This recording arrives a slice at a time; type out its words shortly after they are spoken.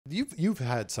You've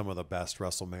had some of the best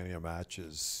WrestleMania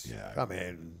matches. Yeah. I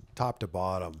mean, top to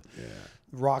bottom. Yeah.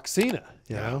 Rock Cena,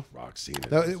 you know? Rock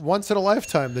Cena. Once in a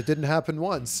lifetime. That didn't happen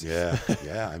once. Yeah.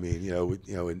 Yeah. I mean,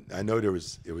 and I know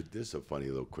this is a funny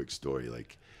little quick story.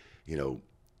 Like,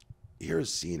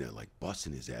 here's Cena like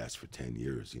busting his ass for 10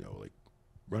 years, like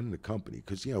running the company.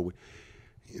 Cause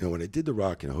when I did the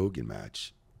Rock and Hogan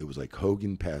match, it was like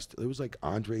it was like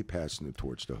Andre passing the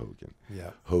torch to Hogan. Yeah.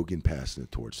 Hogan passing the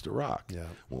torch to Rock. Yeah.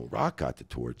 When Rock got the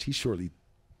torch, he shortly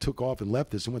took off and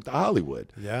left us and went to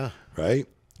Hollywood. Yeah. Right?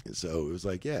 And so it was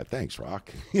like, yeah, thanks,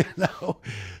 Rock.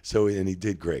 So, and he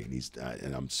did great.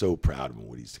 And I'm so proud of him,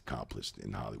 what he's accomplished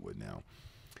in Hollywood now.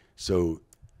 So,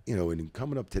 and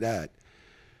coming up to that,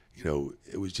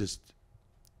 it was just,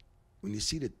 when you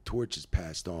see the torches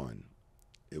passed on,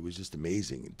 it was just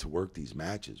amazing to work these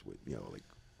matches with, like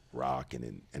Rock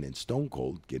and then Stone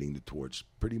Cold getting the torch.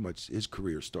 Pretty much his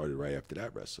career started right after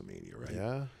that WrestleMania, right?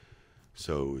 Yeah.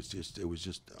 So it was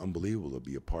just unbelievable to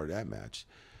be a part of that match.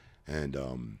 And,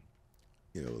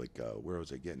 where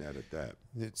was I getting at that?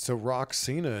 So Rock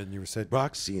Cena, and you said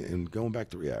Rock Cena, and going back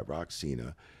to Rock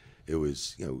Cena, it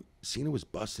was, Cena was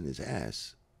busting his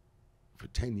ass for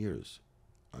 10 years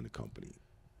on the company,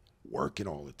 working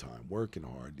all the time, working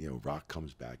hard. Rock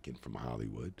comes back in from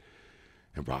Hollywood,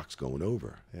 and Rock's going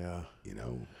over. Yeah.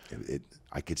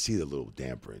 I could see the little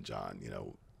damper in John.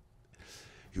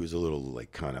 He was a little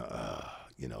like kind of,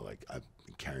 like I've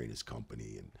been carrying his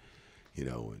company, and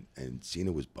and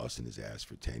Cena was busting his ass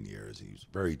for 10 years. And he was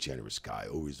a very generous guy,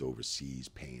 always overseas,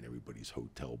 paying everybody's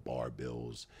hotel bar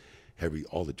bills.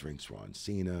 All the drinks were on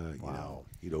Cena. Wow.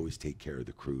 He'd always take care of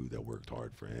the crew that worked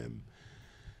hard for him.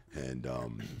 And,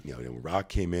 then when Rock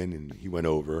came in and he went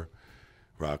over,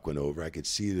 Rock went over, I could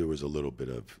see there was a little bit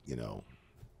of,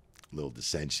 little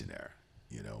dissension there,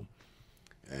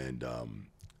 And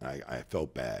I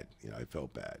felt bad, I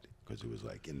felt bad. Because it was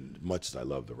like, and much as I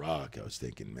love The Rock, I was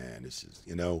thinking, man, this is,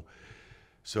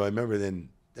 So I remember then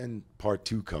part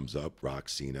 2 comes up, Rock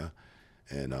Cena,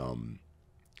 and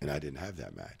I didn't have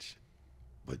that match,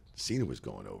 but Cena was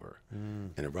going over,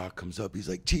 and The Rock comes up, he's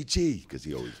like Chi-Chi, because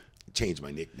he always changed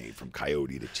my nickname from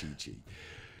Coyote to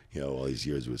Chi-Chi. All these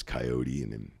years it was Coyote,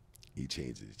 and then he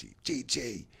changed it to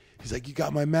Chi-Chi. He's like, you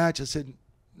got my match? I said,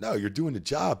 no, you're doing the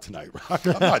job tonight, Rock.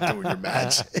 I'm not doing your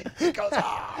match. He goes,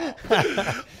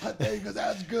 he goes,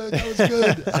 that's good. That was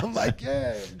good. I'm like,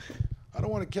 yeah, I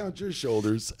don't want to count your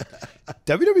shoulders.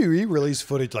 WWE released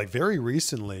footage like very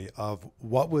recently of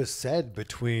what was said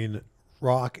between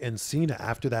Rock and Cena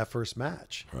after that first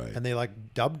match. Right. And they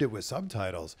like dubbed it with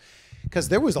subtitles. Because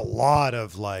there was a lot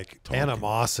of like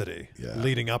animosity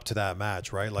leading up to that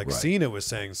match, right? Like Cena was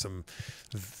saying some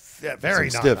very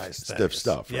stiff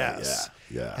stuff. Right? Yes.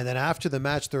 Yeah. And then after the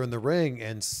match, they're in the ring,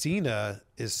 and Cena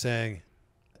is saying,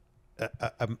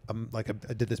 "I'm like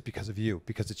I did this because of you,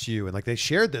 because it's you." And like they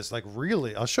shared this, like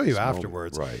really, I'll show you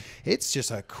afterwards. Right. It's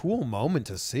just a cool moment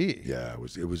to see. Yeah.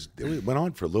 It went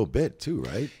on for a little bit too,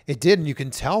 right? It did, and you can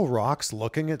tell Rock's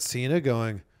looking at Cena,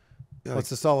 going,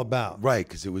 "What's this all about?" Right,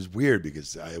 because it was weird,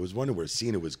 because I was wondering where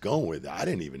Cena was going with it. I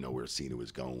didn't even know where Cena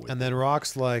was going with it. And then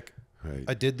Rock's like,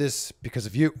 "I did this because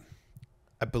of you.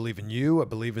 I believe in you. I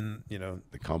believe in,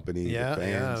 the company, the fans."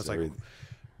 Yeah, I was like,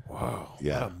 wow,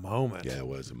 what a moment. Yeah, it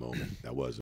was a moment. That was